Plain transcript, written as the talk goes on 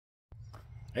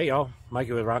Hey y'all,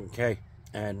 Mikey with Rock and K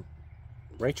and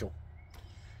Rachel.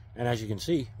 And as you can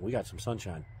see, we got some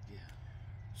sunshine. Yeah.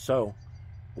 So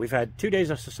we've had 2 days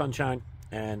of sunshine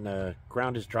and the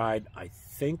ground is dried, I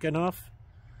think, enough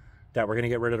that we're going to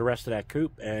get rid of the rest of that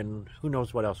coop, and who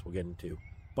knows what else we'll get into.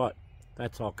 But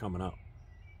that's all coming up.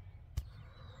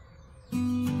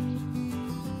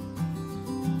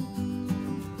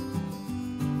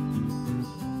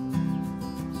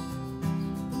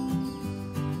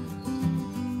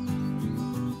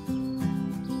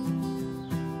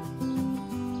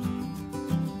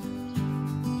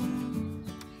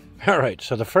 All right,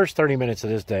 so the first 30 minutes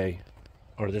of this day,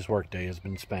 or this work day, has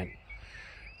been spent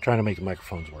trying to make the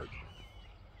microphones work.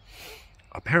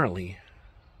 Apparently,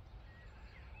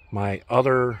 my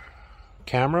other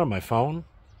camera, my phone,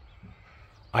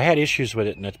 I had issues with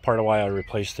it, and that's part of why I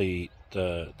replaced the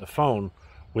phone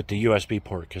with the USB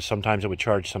port, because sometimes it would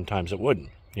charge, sometimes it wouldn't,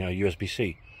 you know,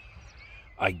 USB-C.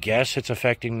 I guess it's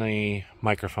affecting the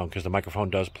microphone, because the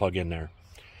microphone does plug in there.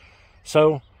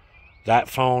 So that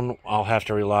phone, I'll have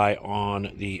to rely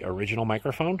on the original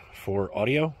microphone for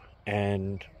audio.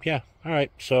 And yeah, all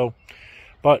right. So,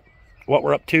 but what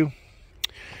we're up to,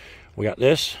 we got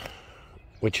this,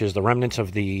 which is the remnants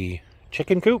of the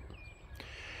chicken coop.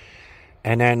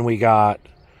 And then we got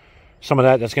some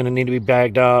of that's going to need to be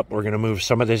bagged up. We're going to move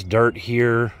some of this dirt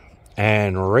here.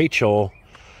 And Rachel,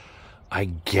 I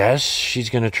guess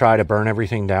she's going to try to burn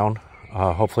everything down.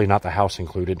 Hopefully not the house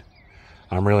included.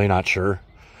 I'm really not sure.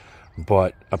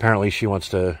 But apparently she wants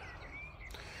to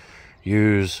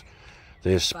use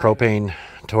this propane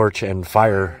torch and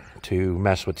fire to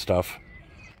mess with stuff.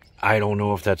 I don't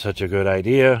know if that's such a good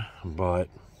idea, but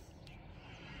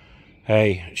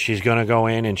hey, she's going to go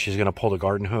in and she's going to pull the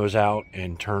garden hose out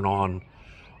and turn on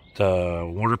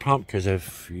the water pump, because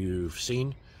if you've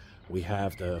seen, we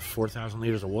have the 4,000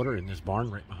 liters of water in this barn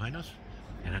right behind us,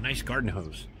 and a nice garden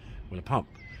hose with a pump,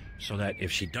 so that if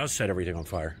she does set everything on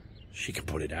fire, she can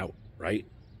put it out, right?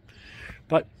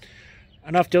 But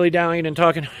enough dilly-dallying and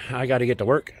talking. I got to get to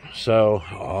work, so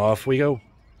off we go.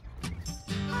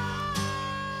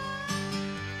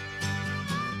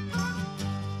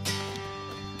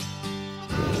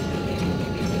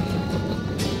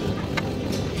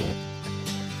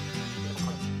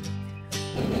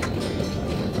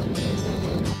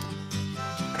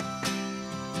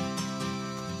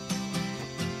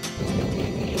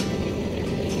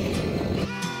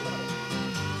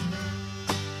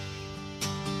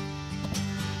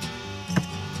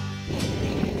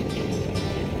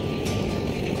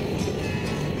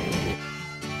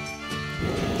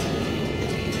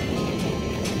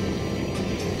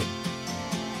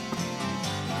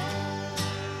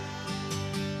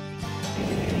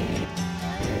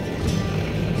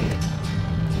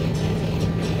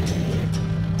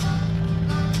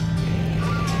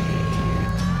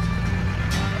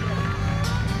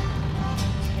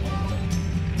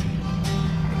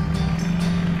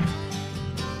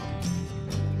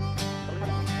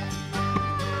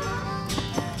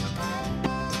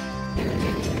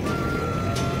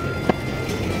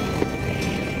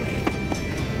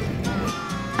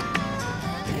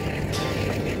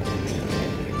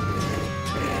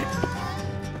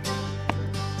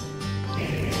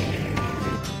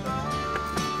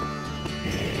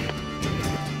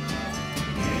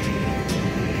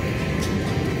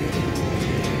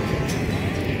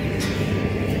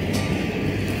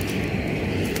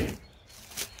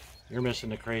 You're missing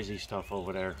the crazy stuff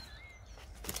over there.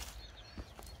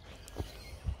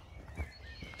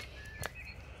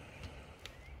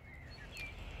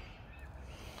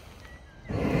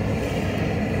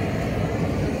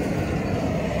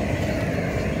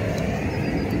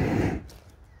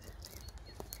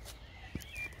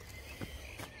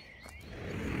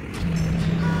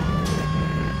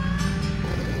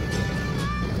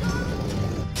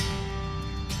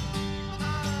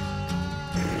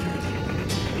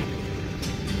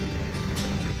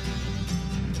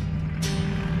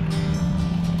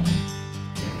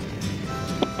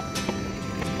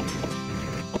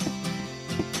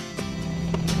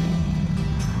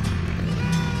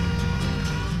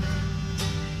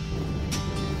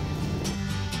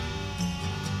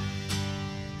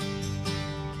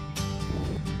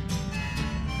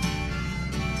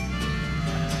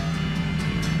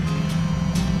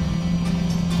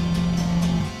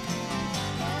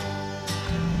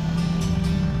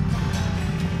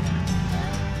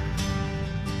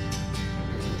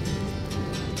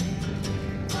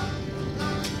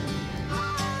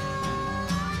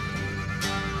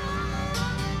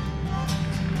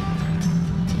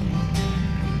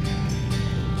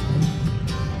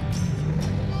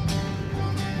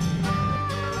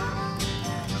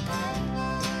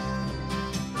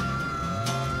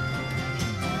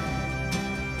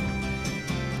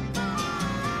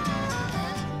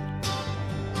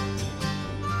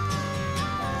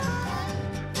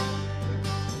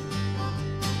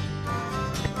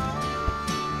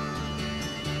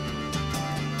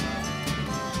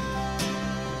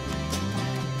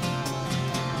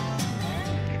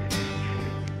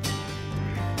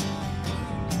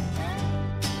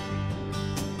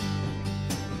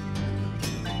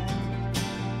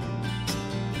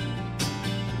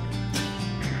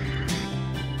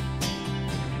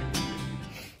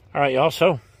 All right, y'all,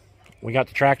 so we got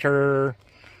the tractor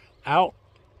out.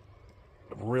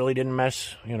 Really didn't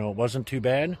mess, you know, it wasn't too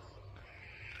bad.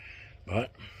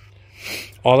 But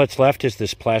all that's left is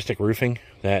this plastic roofing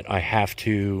that I have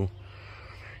to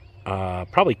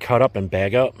probably cut up and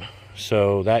bag up.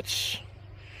 So that's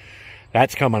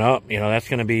coming up. You know, that's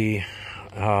going to be,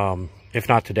 if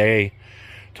not today,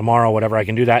 tomorrow, whatever. I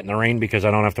can do that in the rain because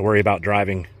I don't have to worry about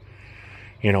driving,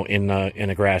 you know, in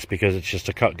the grass, because it's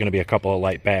just going to be a couple of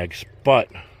light bags. But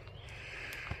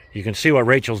you can see what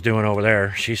Rachel's doing over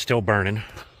there. She's still burning.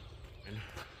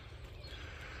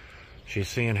 She's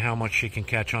seeing how much she can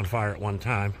catch on fire at one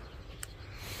time.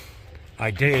 I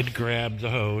did grab the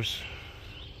hose,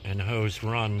 and the hose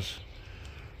runs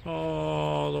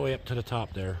all the way up to the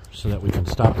top there so that we can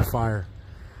stop the fire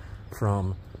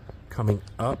from coming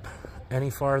up any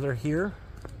farther here.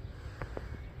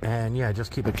 And yeah,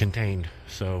 just keep it contained.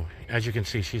 So as you can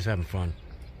see, she's having fun.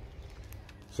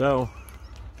 So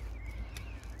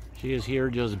she is here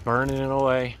just burning it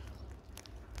away.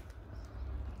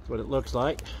 That's what it looks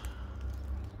like.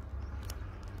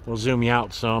 We'll zoom you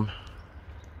out some.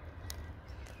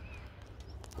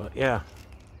 But yeah,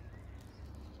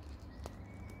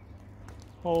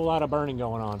 whole lot of burning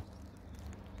going on.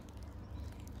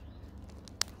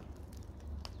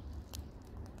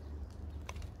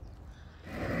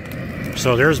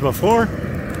 So there's before, and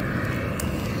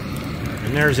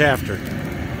there's after.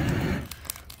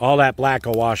 All that black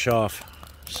will wash off,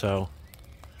 so.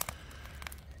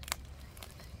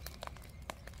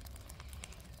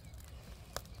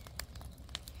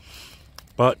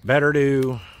 But better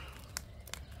to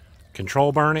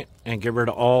control burn it and get rid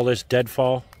of all this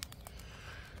deadfall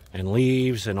and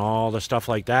leaves and all the stuff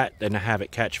like that than to have it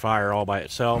catch fire all by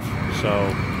itself. So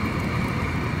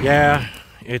yeah,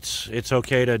 it's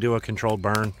okay to do a controlled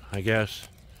burn, I guess.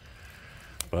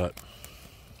 But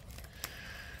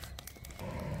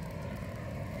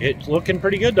it's looking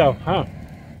pretty good though, huh?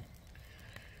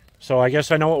 So I guess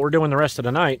I know what we're doing the rest of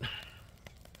the night,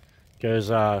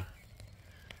 because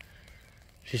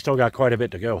she's still got quite a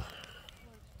bit to go.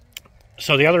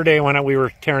 So the other day when we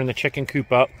were tearing the chicken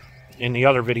coop up in the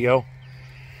other video,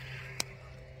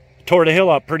 tore the hill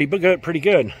up pretty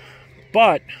good.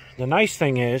 But the nice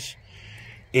thing is,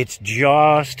 it's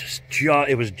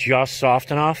it was just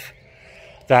soft enough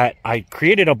that I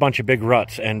created a bunch of big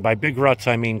ruts. And by big ruts,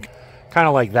 I mean kind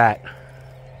of like that,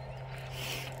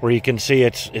 where you can see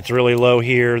it's really low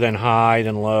here, then high,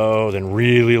 then low, then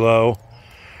really low.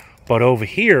 But over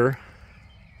here,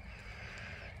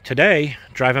 today,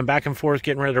 driving back and forth,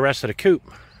 getting rid of the rest of the coop,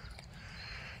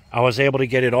 I was able to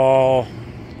get it all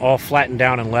flattened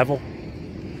down and level.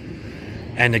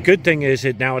 And the good thing is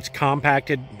now it's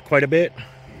compacted quite a bit.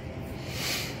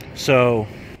 So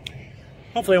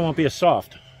hopefully it won't be as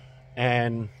soft.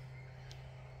 And,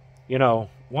 you know,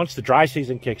 once the dry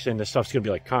season kicks in, this stuff's going to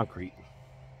be like concrete.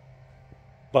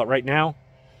 But right now,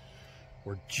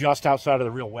 we're just outside of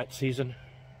the real wet season,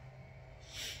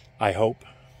 I hope.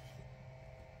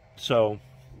 So,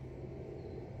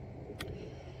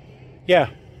 yeah,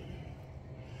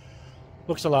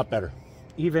 looks a lot better.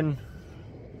 Even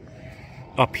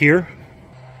up here,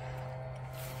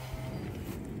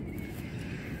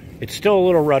 it's still a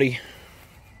little ruddy.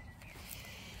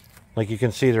 Like you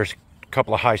can see, there's a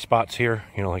couple of high spots here,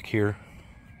 you know, like here.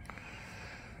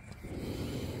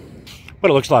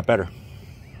 But it looks a lot better.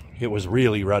 It was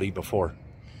really ruddy before.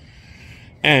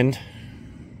 And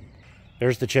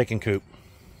there's the chicken coop.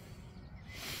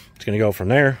 It's going to go from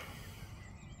there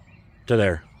to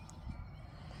there.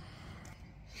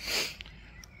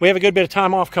 We have a good bit of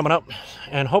time off coming up,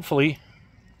 and hopefully,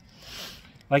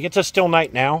 like, it's a still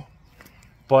night now,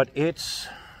 but it's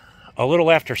a little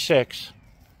after 6,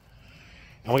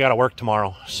 and we got to work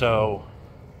tomorrow. So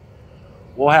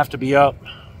we'll have to be up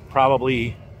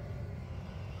probably,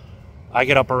 I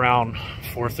get up around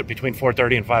between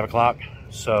 4:30 and 5 o'clock.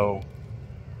 So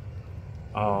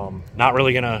not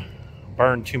really going to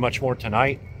burn too much more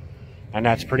tonight, and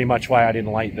that's pretty much why I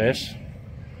didn't light this.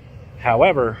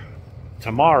 However,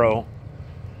 tomorrow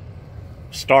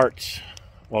starts,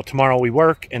 well, tomorrow we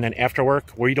work, and then after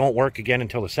work we don't work again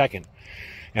until the 2nd.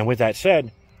 And with that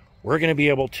said, we're going to be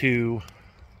able to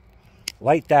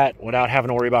light that without having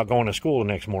to worry about going to school the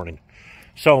next morning.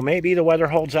 So maybe the weather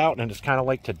holds out and it's kind of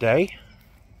like today,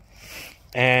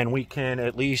 and we can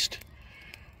at least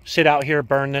sit out here,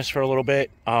 burn this for a little bit.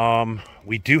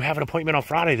 We do have an appointment on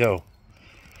Friday though.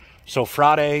 So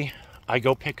Friday, I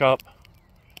go pick up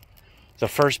the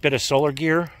first bit of solar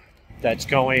gear that's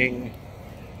going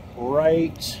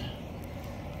right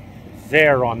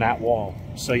there on that wall.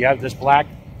 So you have this black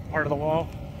part of the wall.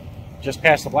 Just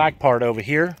past the black part over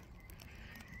here,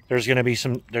 there's going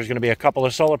to be a couple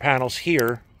of solar panels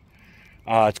here.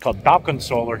 It's called Balkon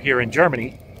Solar here in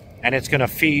Germany, and it's going to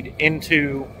feed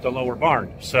into the lower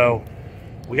barn. So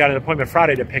we got an appointment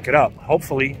Friday to pick it up.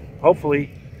 Hopefully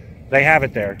they have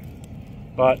it there.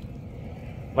 But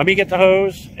let me get the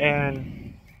hose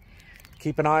and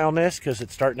keep an eye on this, because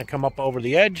it's starting to come up over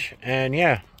the edge. And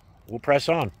yeah, we'll press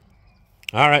on.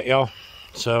 All right, y'all.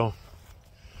 So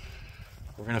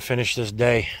we're going to finish this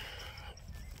day.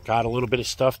 Got a little bit of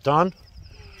stuff done.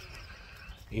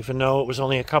 Even though it was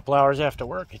only a couple hours after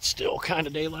work, it's still kind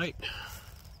of daylight.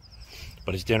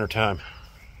 But it's dinner time.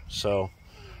 So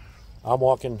I'm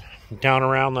walking down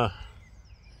around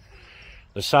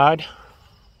the side.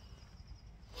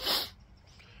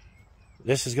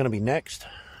 This is going to be next.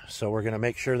 So we're going to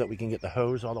make sure that we can get the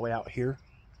hose all the way out here.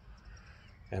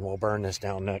 And we'll burn this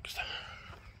down next.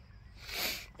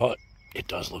 But it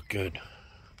does look good.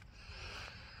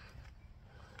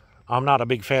 I'm not a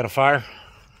big fan of fire,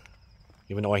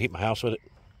 even though I heat my house with it.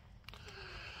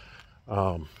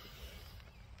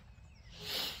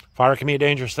 Fire can be a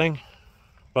dangerous thing,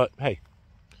 but hey,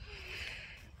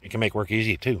 it can make work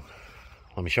easy too.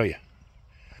 Let me show you.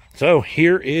 So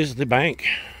here is the bank.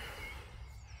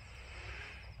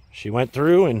 She went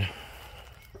through, and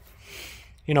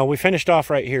you know, we finished off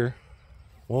right here.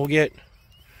 We'll get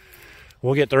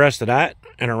the rest of that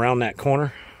and around that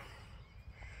corner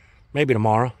maybe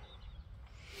tomorrow.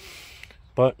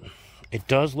 But it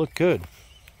does look good.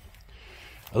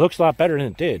 It looks a lot better than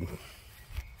it did.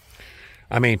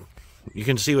 I mean, you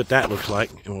can see what that looks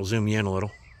like, and we'll zoom you in a little.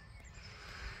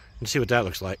 You can see what that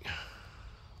looks like.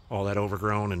 All that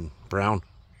overgrown and brown.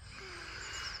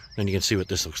 Then you can see what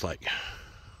this looks like.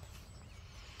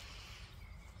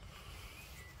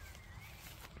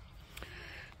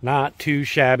 Not too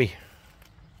shabby.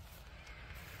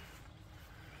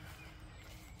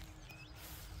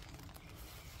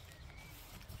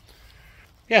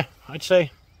 Yeah, I'd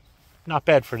say not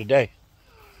bad for today.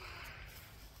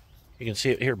 You can see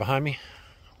it here behind me.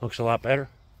 Looks a lot better.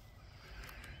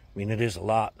 I mean, it is a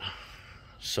lot.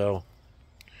 So,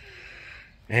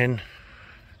 and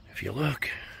if you look,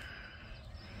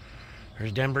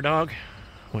 there's Denver dog.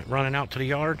 Went running out to the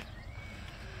yard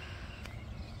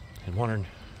and wondering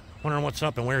what's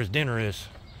up and where his dinner is.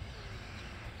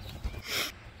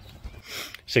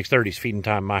 6:30 is feeding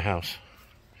time in my house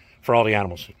for all the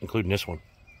animals, including this one.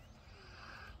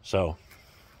 So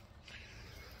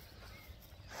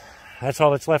that's all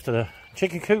that's left of the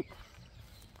chicken coop.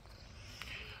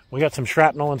 We got some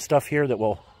shrapnel and stuff here that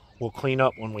we'll clean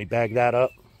up when we bag that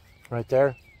up right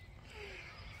there.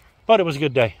 But it was a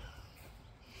good day.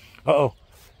 Uh-oh,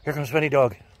 here comes Penny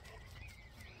Dog.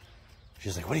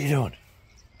 She's like, what are you doing?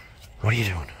 What are you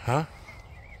doing, huh?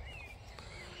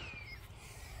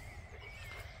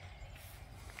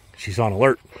 She's on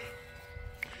alert.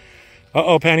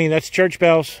 Uh-oh, Penny, that's church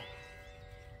bells.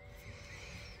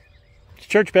 It's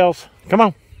church bells. Come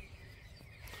on.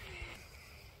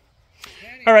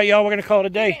 All right, y'all, we're going to call it a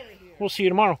day. We'll see you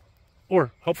tomorrow.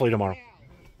 Or hopefully tomorrow.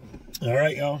 All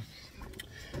right, y'all.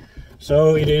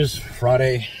 So it is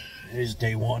Friday. It is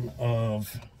day one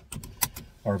of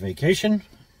our vacation.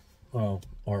 Well,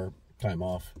 our time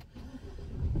off.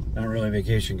 Not really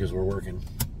vacation because we're working.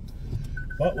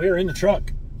 But we're in the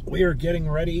truck. We are getting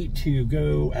ready to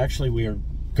go. Actually, we are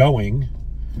going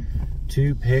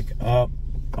to pick up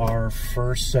our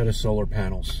first set of solar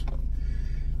panels.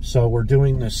 So we're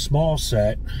doing the small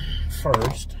set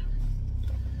first.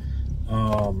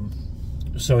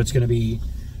 So it's going to be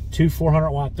two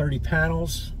 400 watt 30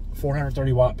 panels,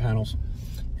 430 watt panels,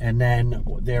 and then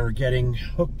they're getting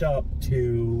hooked up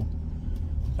to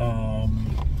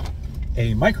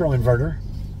a micro inverter,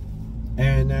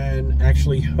 and then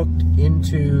actually hooked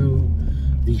into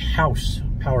the house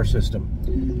power system.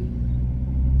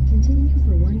 Continue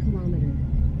for 1 kilometer.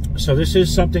 So this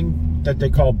is something that they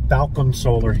call Balkon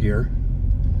Solar here.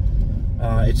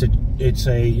 It's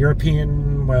a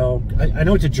European, well, I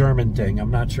know it's a German thing.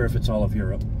 I'm not sure if it's all of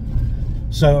Europe.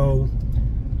 So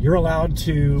you're allowed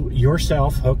to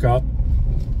yourself hook up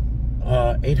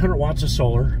 800 watts of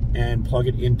solar and plug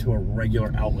it into a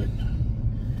regular outlet.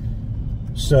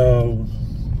 So,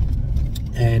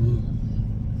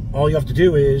 and all you have to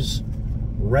do is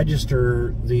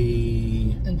register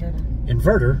the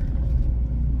inverter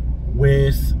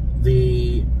with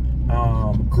the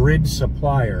grid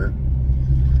supplier.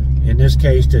 In this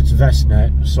case, it's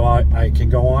Vestnet. So I can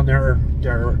go on their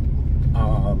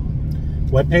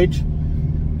webpage,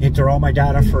 enter all my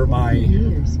data for my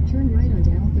turn right on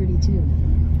dial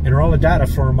 32. Enter all the data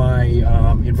for my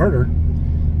inverter,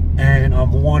 and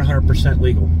I'm 100%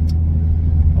 legal.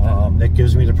 That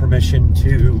gives me the permission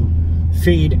to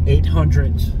feed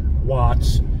 800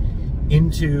 watts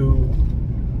into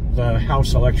the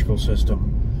house electrical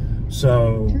system.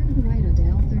 So Turn right onto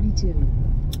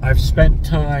L32. I've spent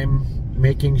time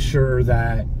making sure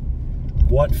that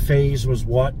what phase was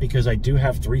what, because I do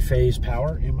have 3-phase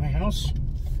power in my house.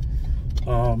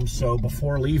 So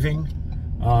before leaving,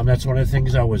 that's one of the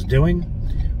things I was doing,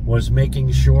 was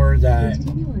making sure that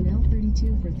Continue on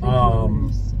L32 for 3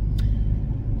 kilometers.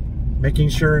 making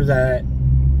sure that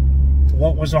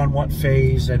what was on what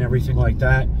phase and everything like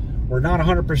that. We're not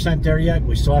 100% there yet.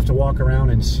 We still have to walk around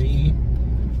and see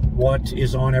what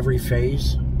is on every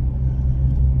phase.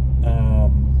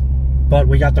 But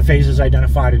we got the phases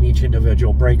identified in each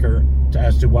individual breaker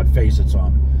as to what phase it's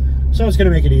on. So it's going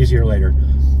to make it easier later.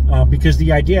 Because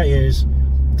the idea is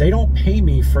they don't pay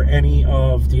me for any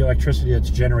of the electricity that's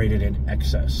generated in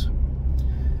excess.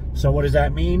 So what does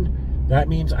that mean? That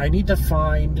means I need to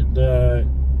find the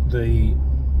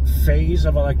phase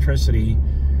of electricity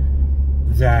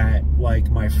that, like,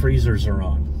 my freezers are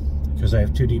on, because I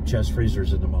have 2 deep chest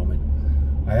freezers at the moment.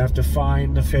 I have to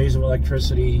find the phase of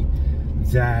electricity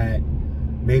that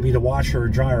maybe the washer or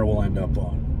dryer will end up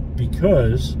on,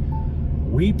 because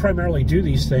we primarily do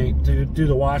these things, do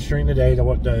the wash during the day,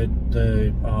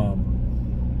 the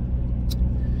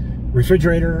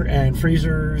refrigerator and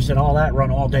freezers and all that run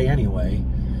all day anyway.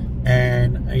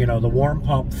 And, you know, the warm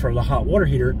pump for the hot water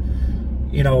heater,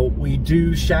 you know, we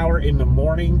do shower in the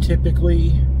morning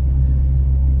typically.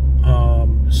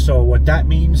 So what that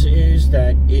means is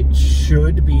that it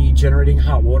should be generating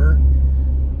hot water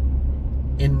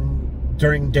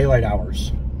during daylight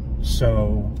hours.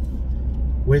 So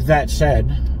with that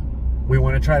said, we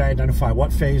want to try to identify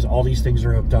what phase all these things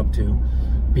are hooked up to,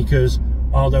 because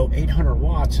although 800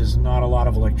 watts is not a lot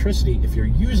of electricity, if you're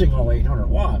using all 800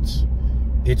 watts,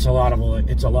 it's a lot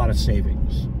of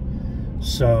savings.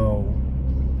 So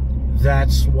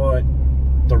that's what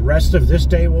the rest of this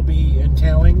day will be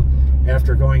entailing.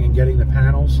 After going and getting the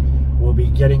panels, we'll be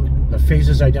getting the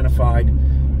phases identified,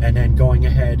 and then going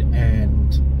ahead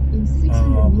and In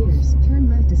 600 meters, turn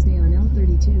left to stay on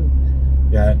L32.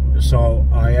 yeah, so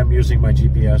I am using my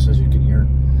GPS, as you can hear.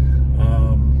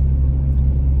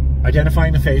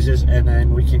 Identifying the phases, and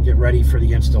then we can get ready for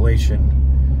the installation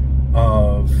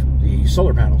of the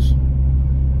solar panels.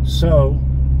 So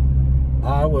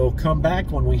I will come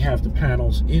back when we have the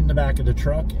panels in the back of the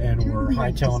truck and we're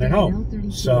hightailing it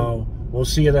home. So we'll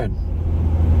see you then.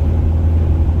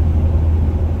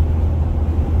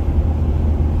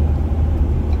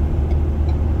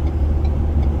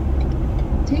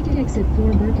 Take exit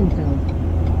 4 Birkenfeld.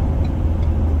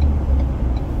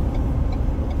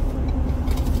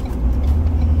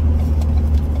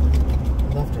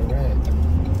 Left or right?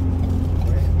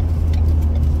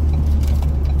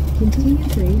 Continue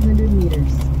for 800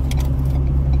 meters.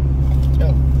 No,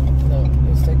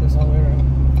 let's take this all the way around.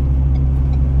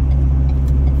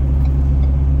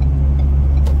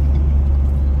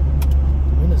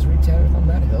 Wind is retarded on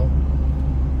that hill.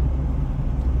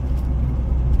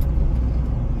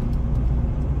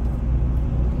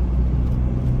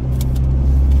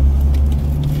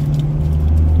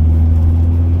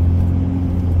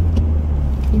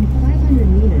 In 500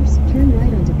 meters, turn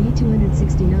right onto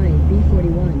B269,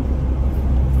 B41.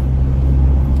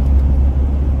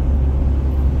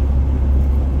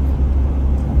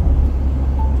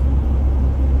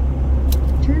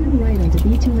 Turn right onto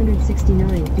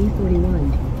B269,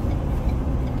 B41.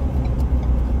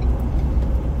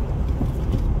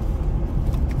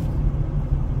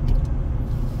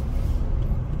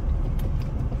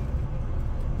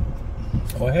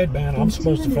 Go ahead, man. I'm In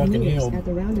supposed to 200 fucking meters yield. at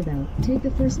the roundabout, take the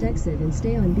first exit and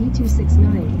stay on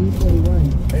B269,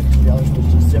 B41. $50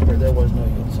 was just zipper, there was no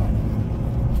yield sign.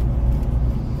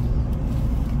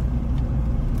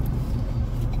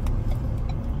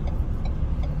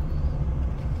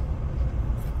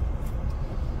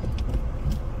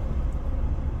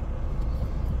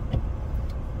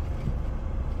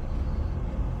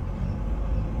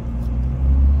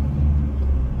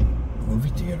 Movie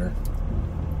theater.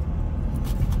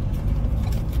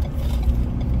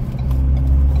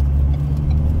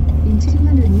 In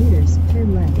 200 meters,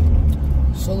 turn left.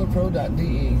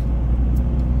 Solarpro.de.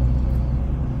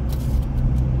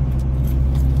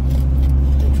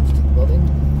 Interesting building.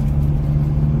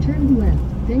 Turn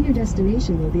left, then your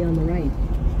destination will be on the right.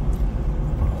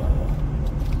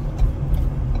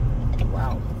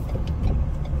 Wow.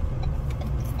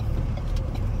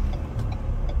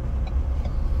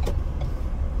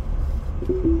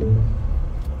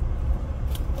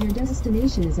 Your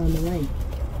destination is on the right.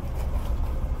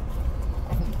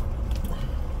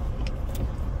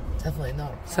 Definitely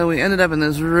not. So we ended up in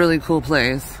this really cool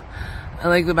place. I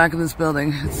like the back of this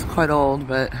building. It's quite old,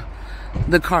 but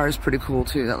the car is pretty cool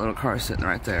too. That little car sitting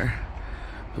right there.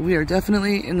 But we are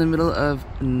definitely in the middle of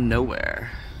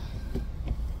nowhere.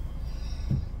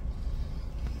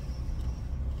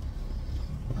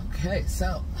 Okay,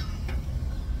 so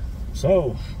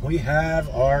we have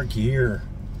our gear.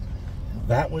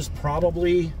 That was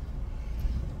probably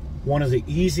one of the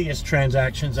easiest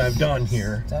transactions I've done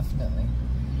here. Definitely.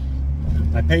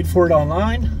 I paid for it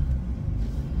online,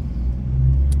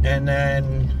 and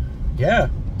then, yeah,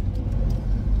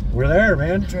 we're there,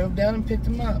 man. Drove down and picked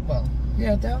them up. Well,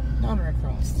 yeah, down or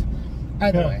across.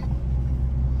 Either way.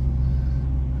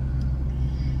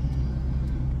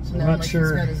 So I'm now not Mikey's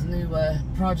sure. got his new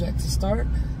project to start.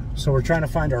 So we're trying to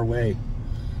find our way,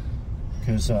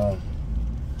 because I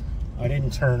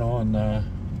didn't turn on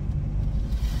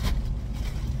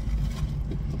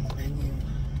Menu.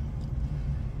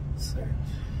 Search.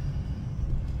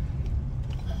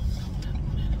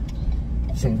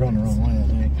 so we're going the wrong way, I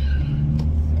think.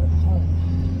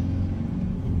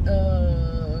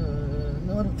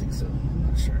 No, I don't think so. I'm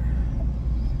not sure.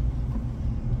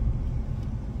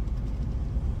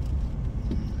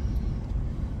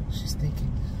 She's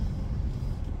thinking.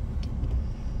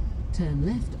 Turn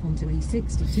left onto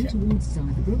E62 towards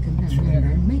Cyberbrook and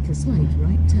then make a slight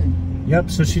right turn.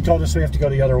 Yep, so she told us we have to go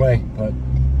the other way, but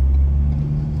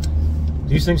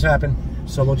these things happen,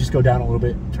 so we'll just go down a little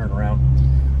bit and turn around.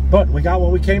 But we got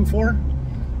what we came for.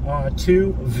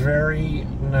 2 very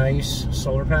nice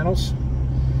solar panels.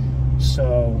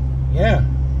 So, yeah,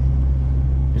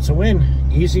 it's a win.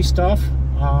 Easy stuff.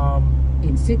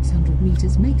 In 600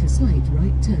 meters, make a slight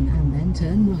right turn and then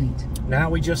turn right. Now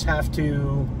we just have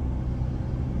to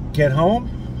get home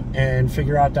and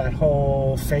figure out that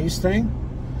whole phase thing,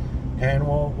 and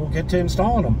we'll get to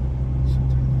installing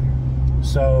them.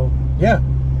 So, yeah,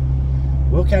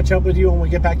 we'll catch up with you when we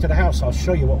get back to the house. I'll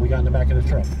show you what we got in the back of the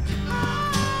truck.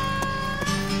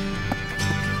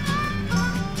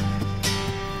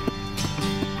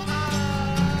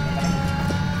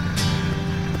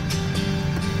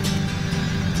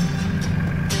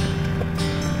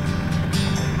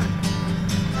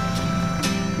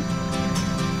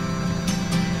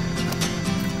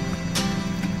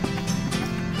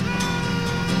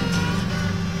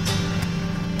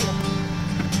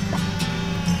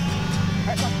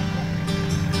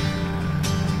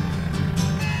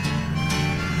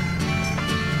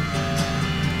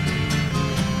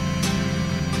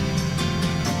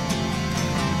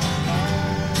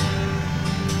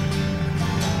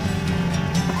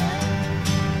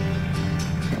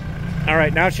 All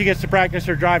right, now she gets to practice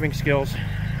her driving skills,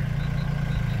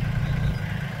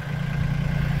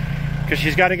 because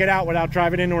she's got to get out without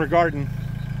driving into her garden.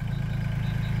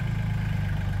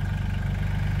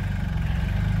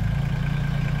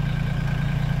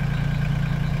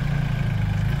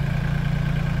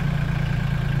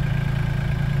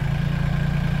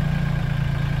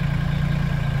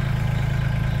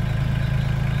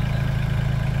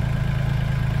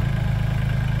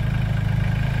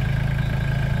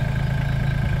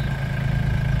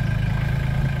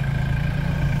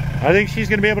 I think she's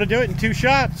going to be able to do it in 2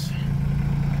 shots.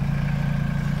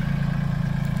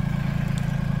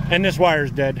 And this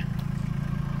wire's dead.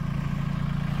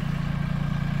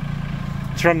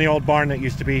 It's from the old barn that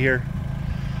used to be here.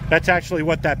 That's actually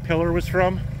what that pillar was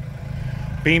from.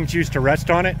 Beams used to rest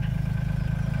on it.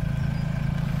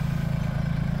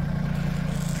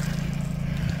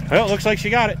 Well, it looks like she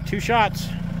got it. 2 shots.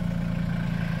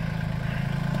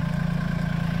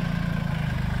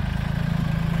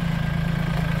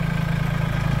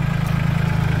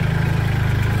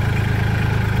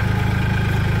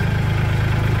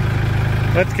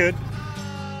 That's good.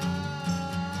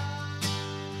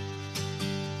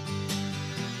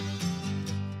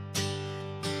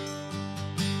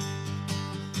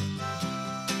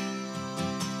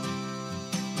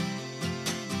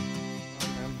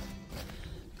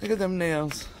 Look at them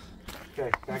nails. Okay,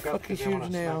 back up. Fucking huge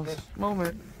nails.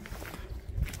 Moment.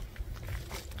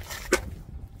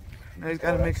 Now he's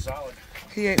got to make. Solid.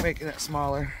 He ain't making it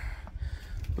smaller.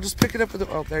 We'll just pick it up with the.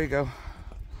 Oh, there you go.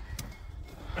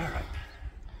 All right.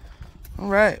 All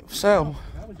right. So.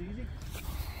 That was easy.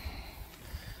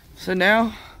 So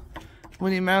now,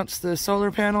 when he mounts the solar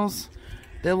panels,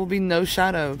 there will be no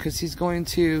shadow because he's going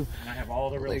to. And I have all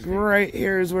the real Like estate. right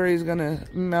here is where he's gonna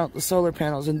mount the solar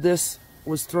panels, and this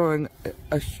was throwing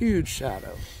a huge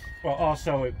shadow. Well,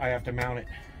 also I have to mount it.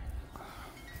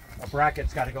 A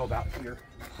bracket's got to go about here.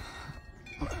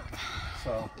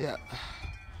 So Yeah.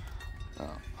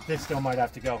 this still might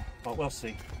have to go, but we'll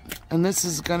see. And this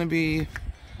is gonna be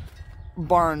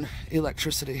barn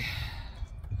electricity.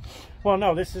 Well,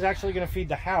 no, this is actually going to feed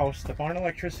the house. The barn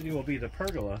electricity will be the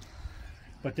pergola,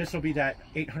 but this will be that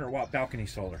 800-watt balcony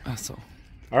solar. Awesome.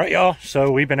 All right, y'all.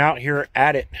 So we've been out here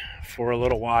at it for a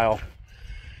little while,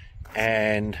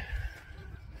 and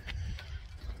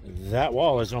that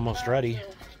wall is almost ready.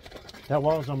 That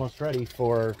wall is almost ready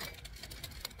for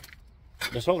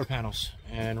the solar panels.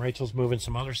 And Rachel's moving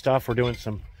some other stuff. We're doing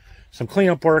some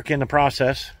cleanup work in the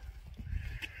process.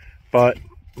 But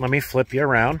let me flip you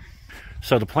around.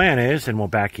 So the plan is, and we'll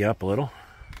back you up a little,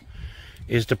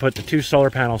 is to put the two solar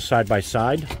panels side by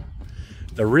side.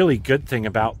 The really good thing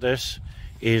about this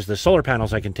is the solar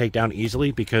panels I can take down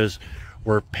easily because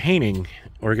we're painting.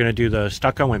 We're going to do the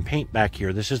stucco and paint back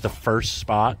here. This is the first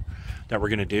spot that we're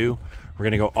going to do. We're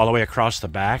going to go all the way across the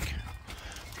back.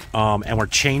 And we're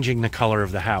changing the color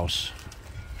of the house.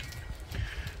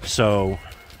 So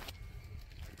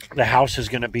the house is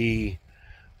going to be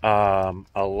a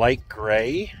light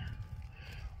gray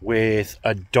with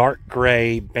a dark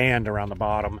gray band around the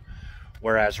bottom,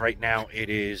 whereas right now it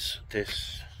is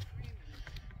this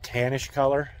tannish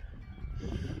color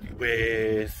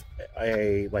with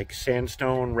a like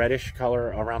sandstone reddish color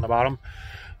around the bottom.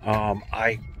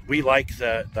 We like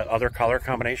the other color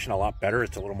combination a lot better.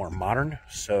 It's a little more modern.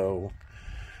 So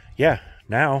yeah,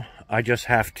 now I just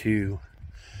have to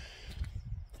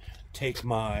take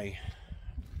my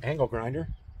angle grinder,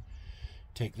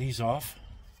 take these off,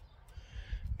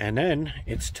 and then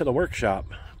it's to the workshop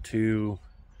to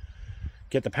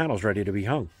get the panels ready to be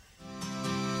hung.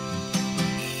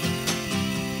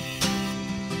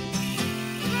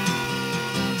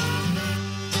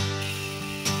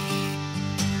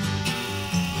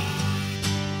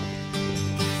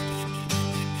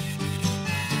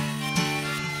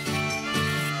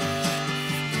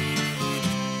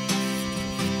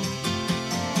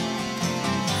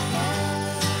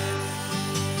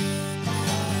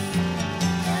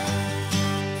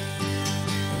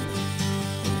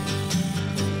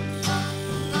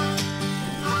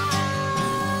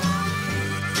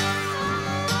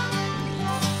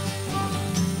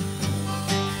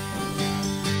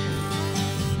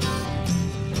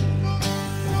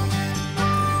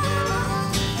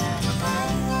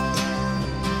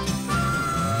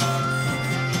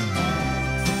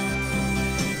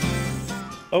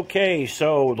 Okay,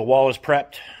 so the wall is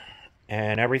prepped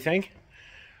and everything.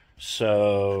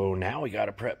 So now we got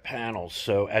to prep panels.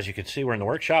 So as you can see, we're in the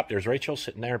workshop. There's Rachel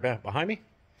sitting there behind me.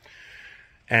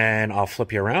 And I'll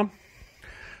flip you around.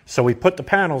 So we put the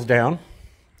panels down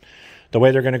the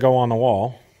way they're going to go on the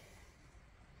wall.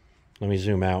 Let me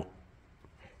zoom out.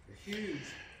 They're huge.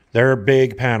 They're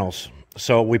big panels.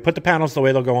 So we put the panels the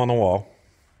way they'll go on the wall.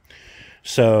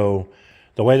 So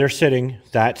the way they're sitting,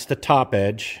 that's the top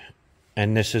edge.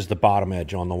 And this is the bottom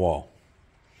edge on the wall.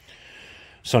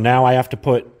 So now I have to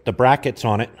put the brackets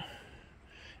on it,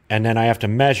 and then I have to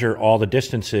measure all the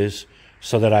distances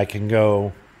so that I can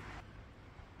go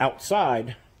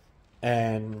outside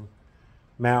and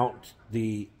mount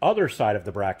the other side of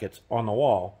the brackets on the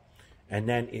wall, and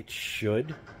then it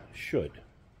should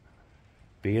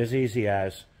be as easy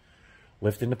as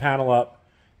lifting the panel up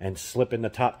and slipping the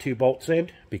top two bolts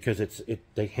in, because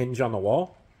they hinge on the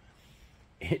wall.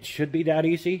 It should be that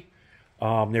easy.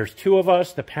 There's two of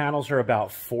us. The panels are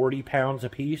about 40 pounds a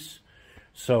piece.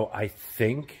 So I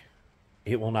think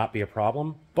it will not be a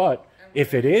problem. But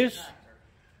if it is,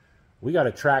 we got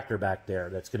a tractor back there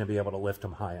that's going to be able to lift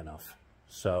them high enough.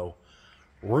 So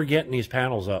we're getting these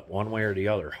panels up one way or the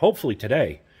other. Hopefully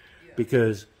today,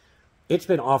 because it's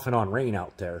been off and on rain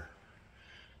out there.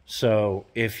 So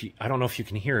I don't know if you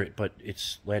can hear it, but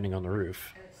it's landing on the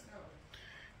roof.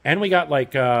 And we got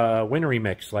like wintry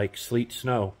mix, like sleet,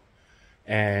 snow.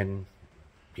 And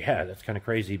yeah, that's kind of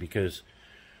crazy because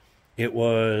it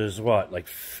was what, like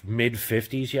mid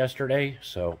 50s yesterday.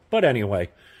 So, but anyway,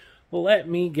 let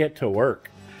me get to work.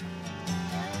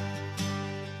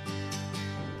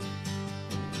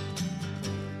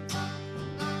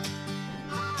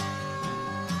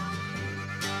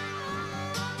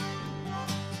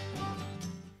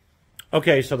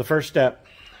 Okay, so the first step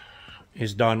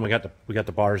is done. We got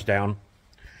the bars down,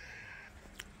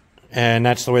 and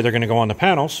that's the way they're going to go on the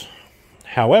panels.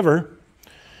 However,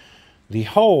 the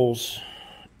holes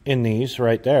in these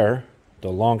right there, the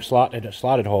long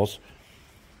slotted holes,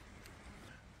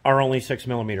 are only 6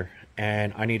 millimeter,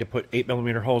 and I need to put 8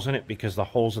 millimeter holes in it because the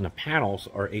holes in the panels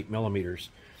are 8 millimeters,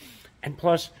 and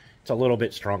plus it's a little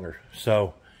bit stronger.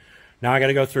 So now I got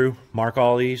to go through, mark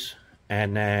all these,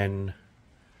 and then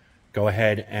go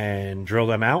ahead and drill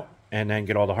them out, and then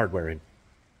get all the hardware in.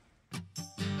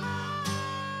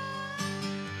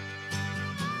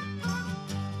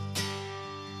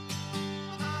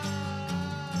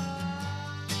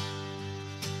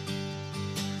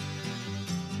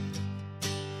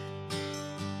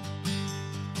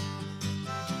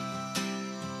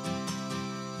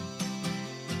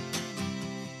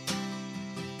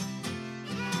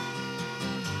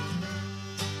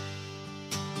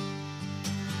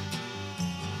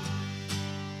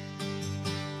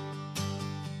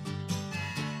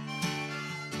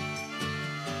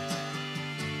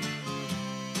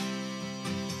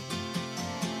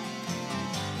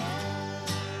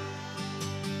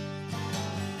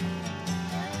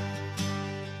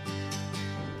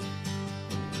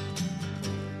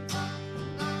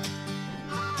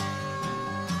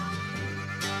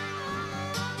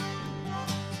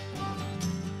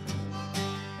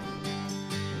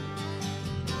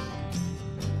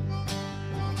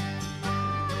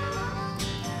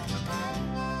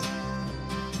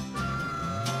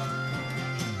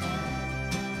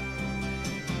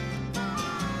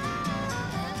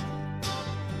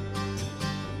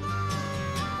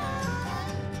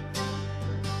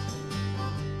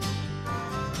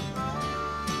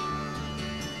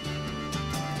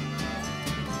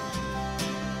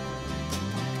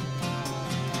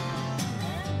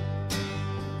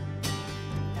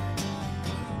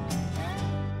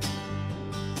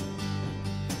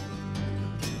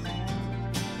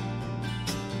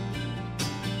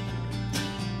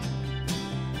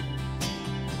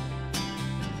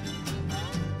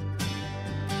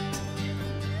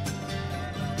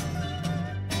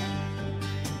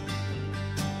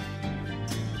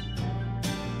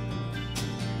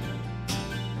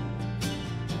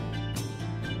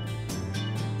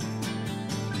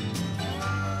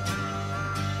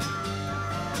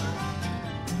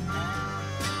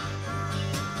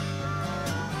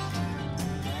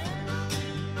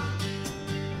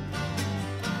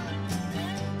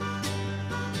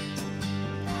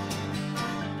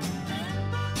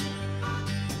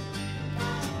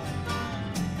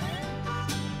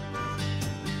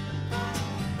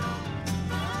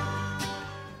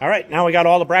 All right, now we got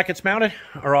all the brackets mounted,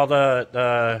 or all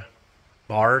the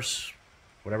bars,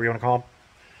 whatever you want to call them.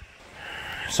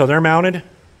 So they're mounted,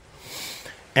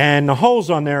 and the holes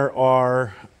on there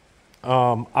are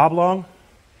oblong.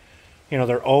 You know,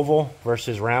 they're oval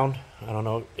versus round. I don't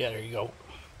know. Yeah, there you go.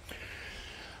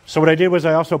 So what I did was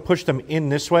I also pushed them in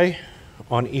this way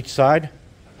on each side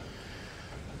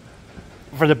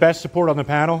for the best support on the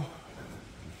panel,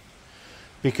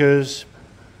 because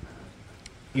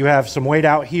you have some weight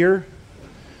out here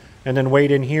and then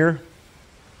weight in here.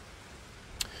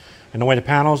 And the way the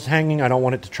panel is hanging, I don't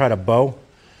want it to try to bow.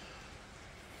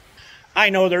 I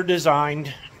know they're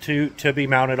designed to be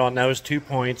mounted on those 2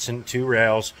 points and 2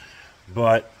 rails,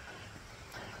 but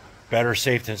better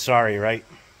safe than sorry, right?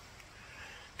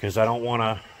 Because I don't want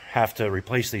to have to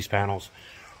replace these panels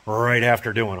right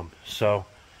after doing them. So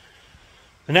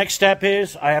the next step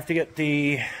is I have to get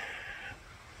the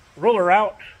ruler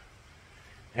out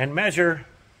and measure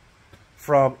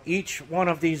from each one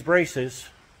of these braces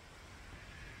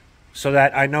so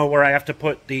that I know where I have to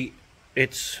put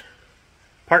its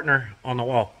partner on the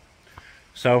wall.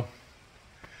 So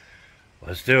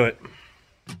let's do it.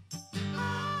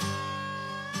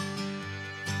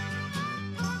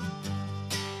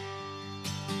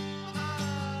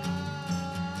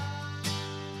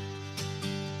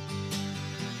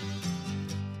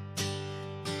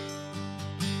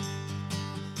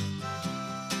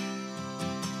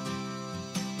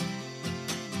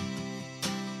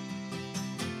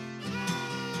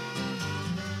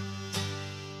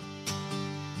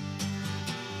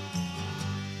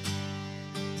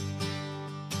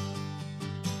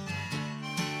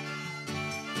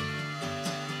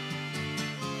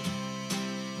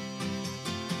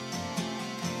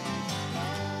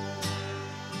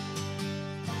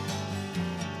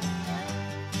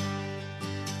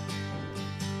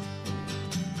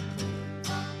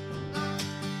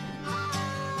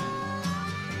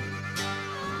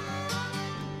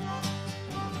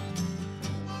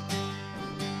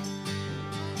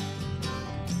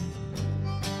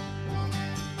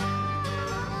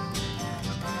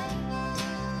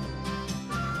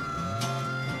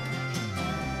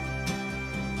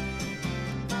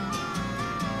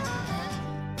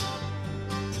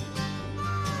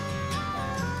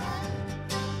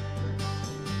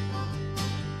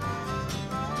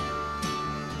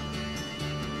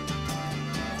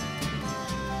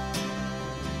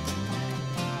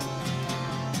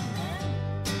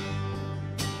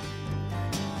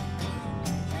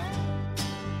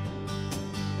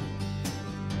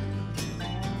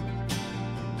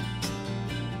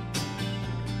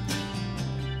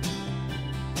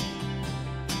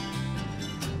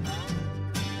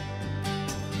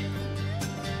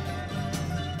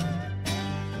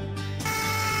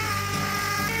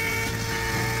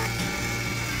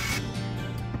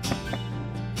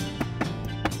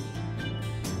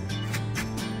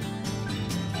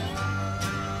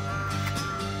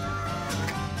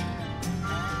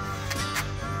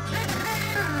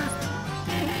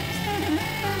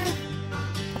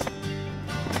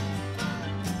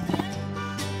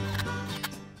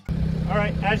 All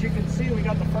right, as you can see, we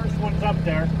got the first ones up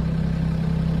there.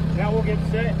 Now we'll get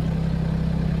set.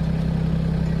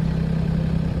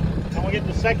 And we'll get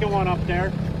the second one up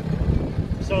there.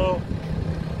 So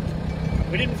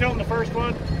we didn't film the first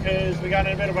one because we got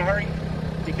in a bit of a hurry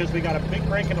because we got a big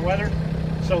break in the weather.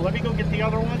 So let me go get the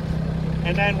other one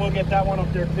and then we'll get that one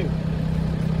up there too.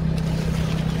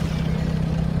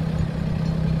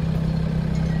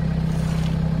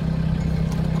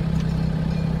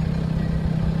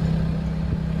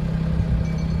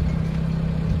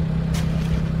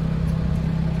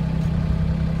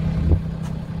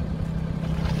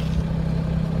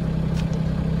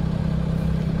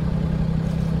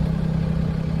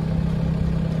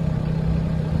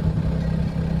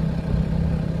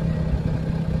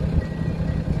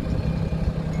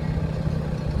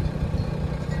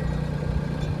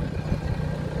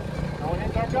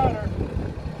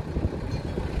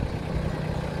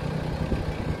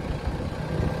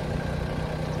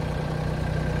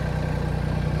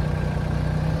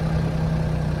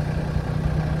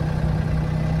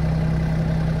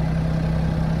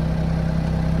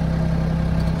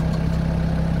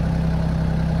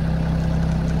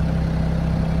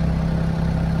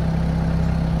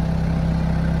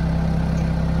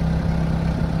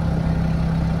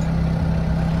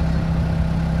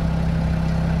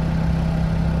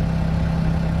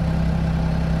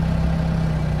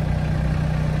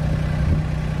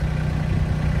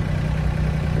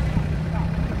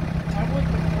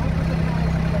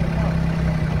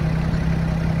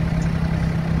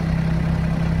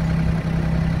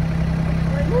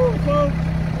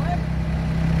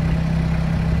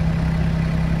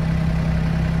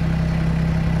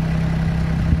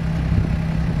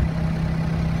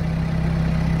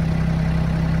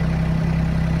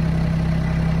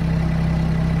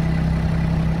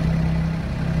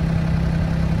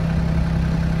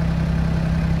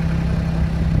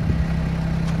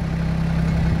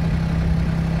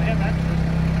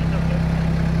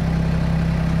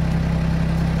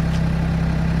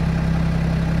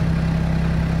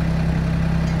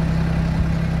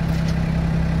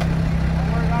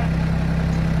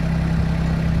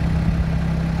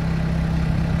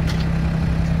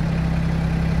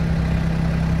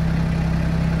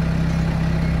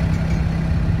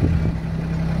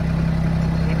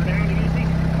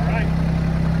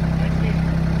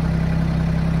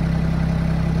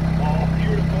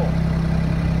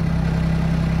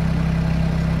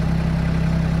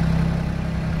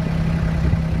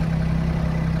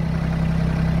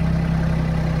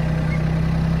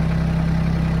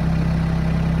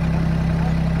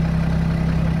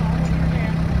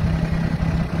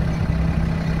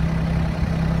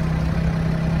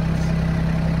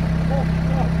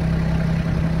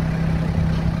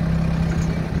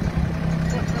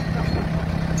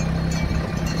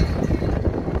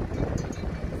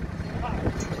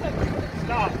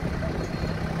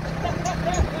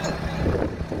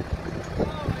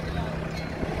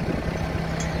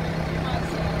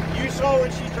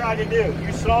 tried to do.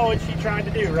 You saw what she tried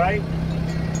to do, right?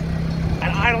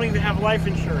 And I don't even have life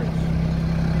insurance.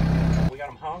 We got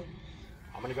them hung.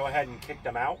 I'm going to go ahead and kick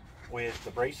them out with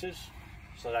the braces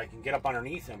so that I can get up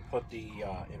underneath and put the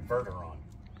inverter on.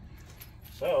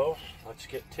 So let's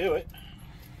get to it.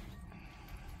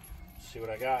 See what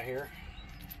I got here.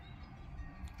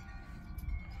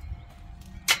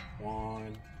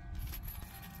 1,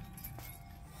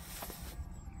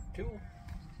 2.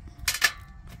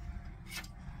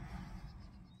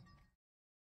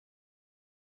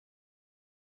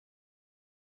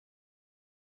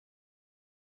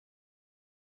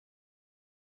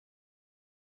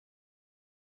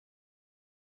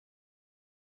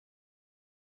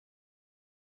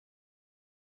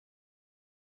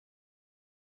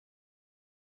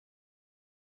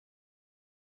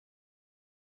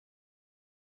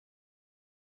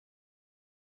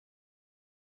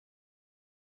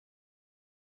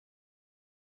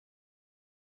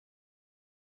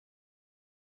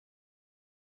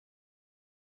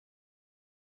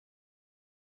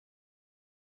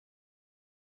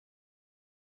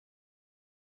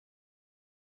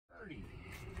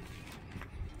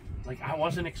 Like, I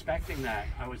wasn't expecting that.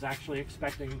 I was actually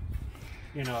expecting,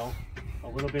 you know, a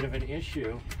little bit of an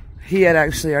issue. He had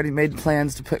actually already made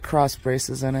plans to put cross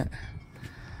braces in it.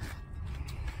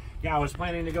 Yeah, I was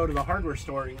planning to go to the hardware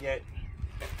store and get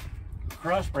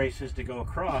cross braces to go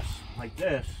across like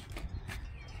this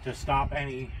to stop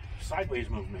any sideways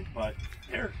movement, but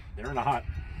they're not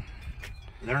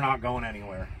going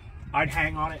anywhere. I'd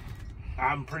hang on it.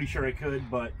 I'm pretty sure I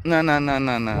could, but No. we're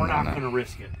not going to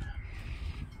risk it.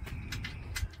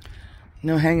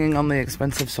 No hanging on the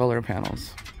expensive solar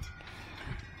panels.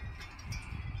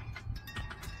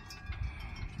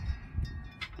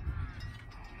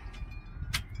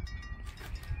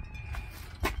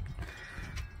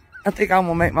 I think I'm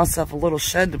gonna make myself a little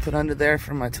shed to put under there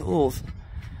for my tools.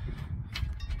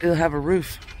 It'll have a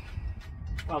roof.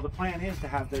 Well, the plan is to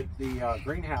have the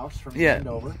greenhouse from the Yeah. end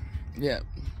over. Yeah.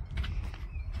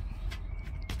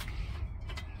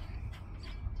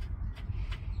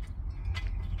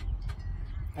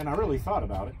 And I really thought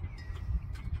about it.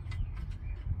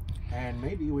 And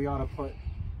maybe we ought to put,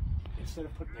 instead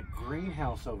of putting the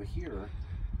greenhouse over here,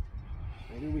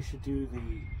 maybe we should do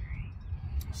the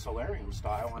solarium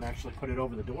style and actually put it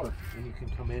over the door. And you can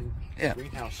come in to the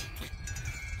greenhouse.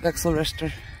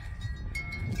 Wechselrichter.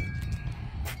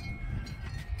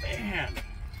 Man,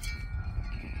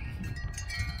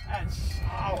 that's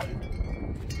solid.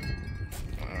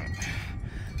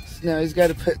 So now he's got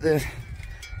to put the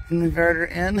inverter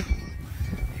in.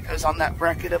 It goes on that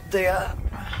bracket up there.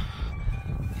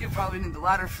 You probably need the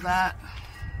ladder for that.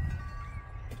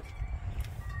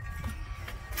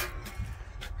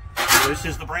 This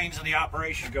is the brains of the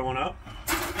operation going up.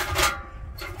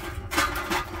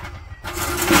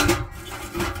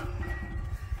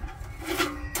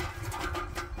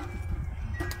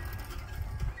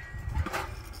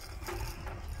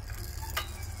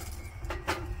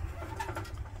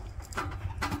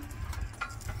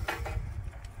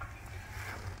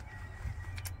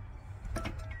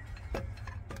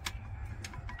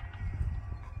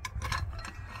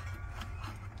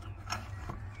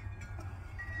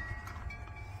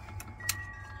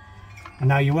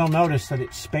 Now you will notice that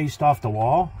it's spaced off the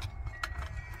wall.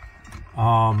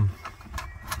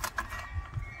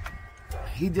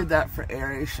 He did that for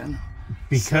aeration.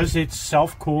 Because it's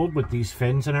self-cooled with these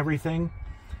fins and everything,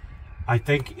 I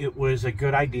think it was a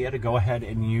good idea to go ahead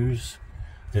and use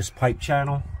this pipe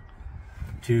channel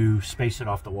to space it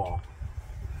off the wall.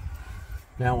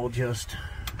 Now we'll just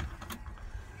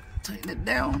Tighten it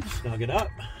down. snug it up.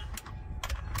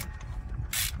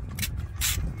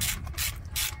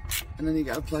 And then you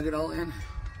gotta plug it all in.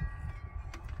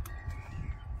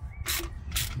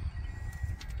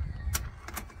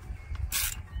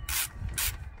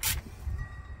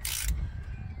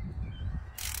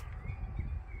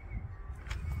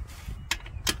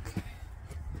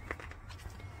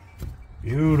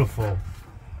 Beautiful.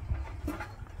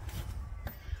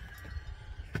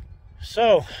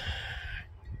 So,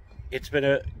 it's been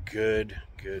a good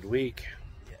week.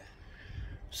 Yeah.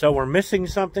 So we're missing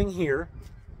something here,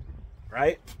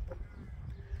 right?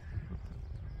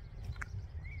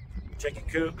 Chicken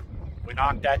coop. We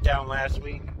knocked that down last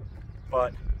week,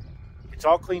 but it's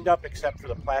all cleaned up except for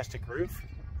the plastic roof.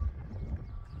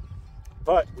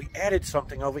 But we added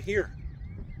something over here.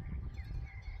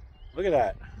 Look at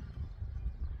that.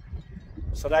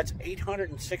 So that's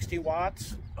 860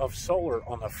 watts of solar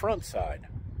on the front side.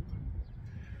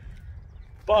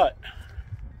 But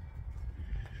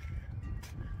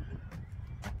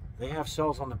they have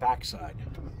cells on the back side.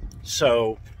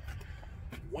 So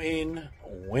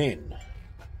win-win.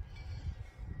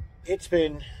 It's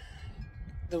been...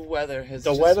 The weather has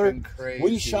been crazy.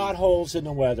 We shot holes in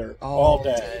the weather all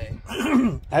day.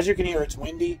 As you can hear, it's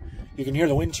windy. You can hear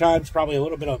the wind chimes, probably a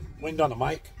little bit of wind on the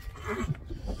mic.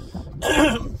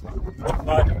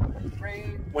 But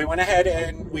we went ahead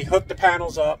and we hooked the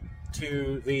panels up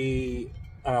to the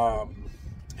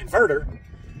inverter.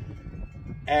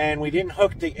 And we didn't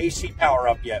hook the AC power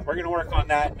up yet. We're going to work on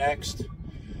that next.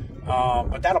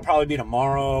 But that'll probably be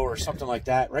tomorrow or something like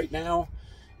that. Right now,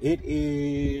 it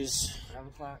is...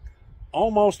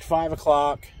 almost 5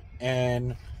 o'clock,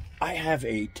 and I have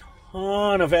a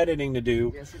ton of editing to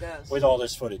do. Yes, he does. With all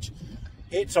this footage.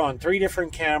 It's on 3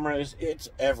 different cameras. It's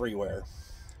everywhere.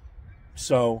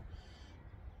 So,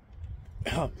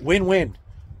 win-win.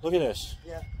 Look at this.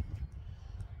 Yeah.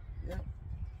 Yeah.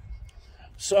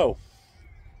 So,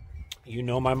 you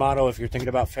know my motto. If you're thinking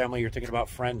about family, you're thinking about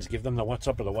friends, give them the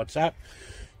WhatsApp or the WhatsApp.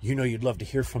 You know you'd love to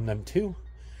hear from them too.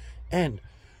 And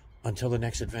until the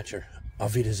next adventure,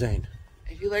 auf Wiedersehen.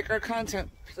 If you like our content,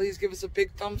 please give us a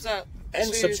big thumbs up. And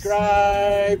Please.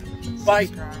 subscribe. Bye.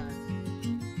 Subscribe.